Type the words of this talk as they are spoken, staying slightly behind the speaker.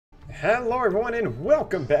Hello everyone and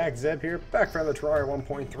welcome back. Zeb here, back from the Terraria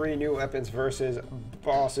 1.3 new weapons versus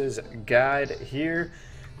bosses guide here.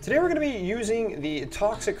 Today we're going to be using the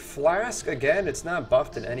Toxic Flask again. It's not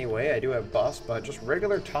buffed in any way. I do have buffs, but just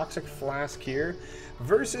regular Toxic Flask here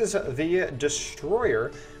versus the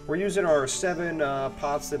Destroyer. We're using our 7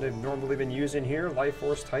 pots that I've normally been using here: Life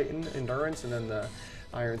Force, Titan, Endurance, and then the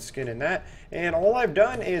Iron Skin in that. And all I've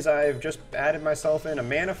done is I've just added myself in a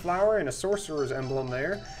Mana Flower and a Sorcerer's Emblem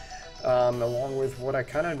there. Along with what I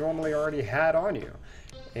kind of normally already had on you.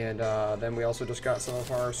 And then we also just got some of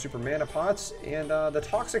our super mana pots, and the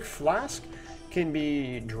Toxic Flask can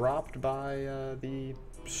be dropped by the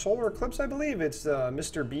Solar Eclipse, I believe. It's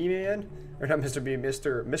Mr. B-Man, or not Mr. B,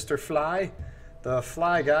 Mr. Fly. The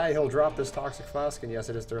Fly guy, he'll drop this Toxic Flask, and yes,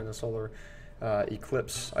 it is during the Solar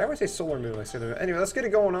Eclipse. I always say Solar Moon. Anyway, let's get it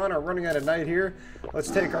going on. I'm running out of night here. Let's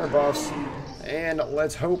take our buffs, and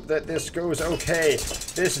let's hope that this goes okay.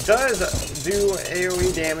 This does do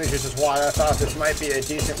AoE damage, which is why I thought this might be a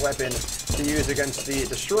decent weapon to use against the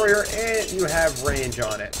Destroyer, and you have range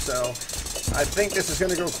on it. So I think this is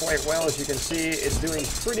going to go quite well. As you can see, it's doing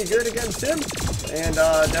pretty good against him, and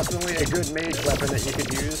definitely a good mage weapon that you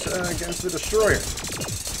could use against the Destroyer.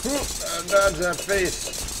 Dodge that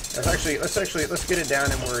face. Let's get it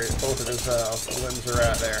down and where both of his limbs are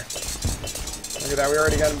at there. Look at that, we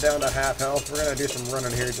already got him down to half health. We're gonna do some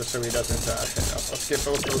running here just so he doesn't let's get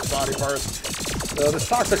both those body parts. So this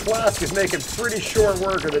Toxic Flask is making pretty short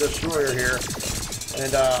work of the Destroyer here.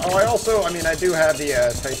 And I do have the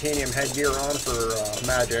titanium headgear on for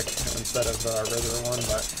magic instead of regular one,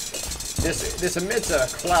 but this emits a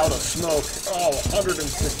cloud of smoke. Oh,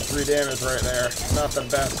 163 damage right there. Not the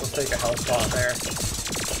best. Let's take a health pot there.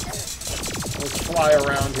 Let's fly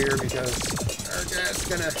around here because our guy's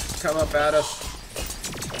gonna come up at us.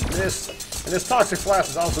 This Toxic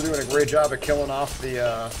Flask is also doing a great job of killing off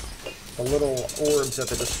the little orbs that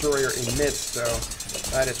the Destroyer emits, so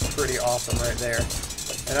that is pretty awesome right there.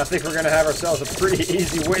 And I think we're gonna have ourselves a pretty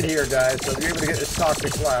easy win here, guys. So if you're able to get this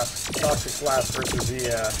Toxic Flask versus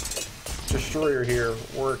the Destroyer here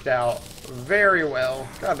worked out very well.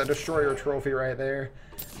 Got the Destroyer trophy right there.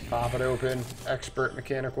 Pop it open. Expert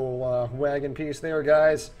mechanical wagon piece there,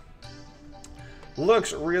 guys.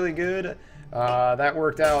 Looks really good. That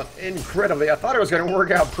worked out incredibly. I thought it was going to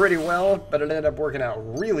work out pretty well, but it ended up working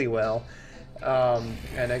out really well.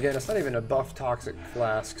 And again, it's not even a buff Toxic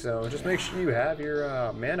Flask, so just make sure you have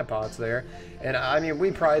your mana pots there. And I mean,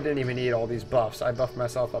 we probably didn't even need all these buffs. I buffed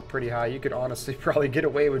myself up pretty high. You could honestly probably get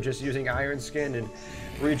away with just using Iron Skin and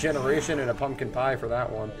Regeneration and a Pumpkin Pie for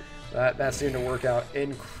that one. That seemed to work out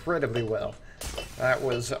incredibly well. That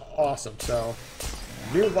was awesome. So,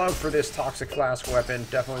 new love for this Toxic Flask weapon.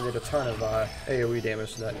 Definitely did a ton of AoE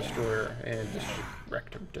damage to that Destroyer and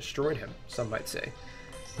destroyed him, some might say.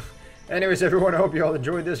 Anyways, everyone, I hope you all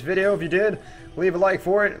enjoyed this video. If you did, leave a like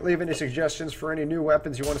for it. Leave any suggestions for any new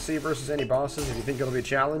weapons you want to see versus any bosses if you think it'll be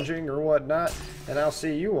challenging or whatnot. And I'll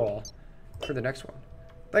see you all for the next one.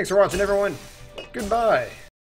 Thanks for watching, everyone. Goodbye.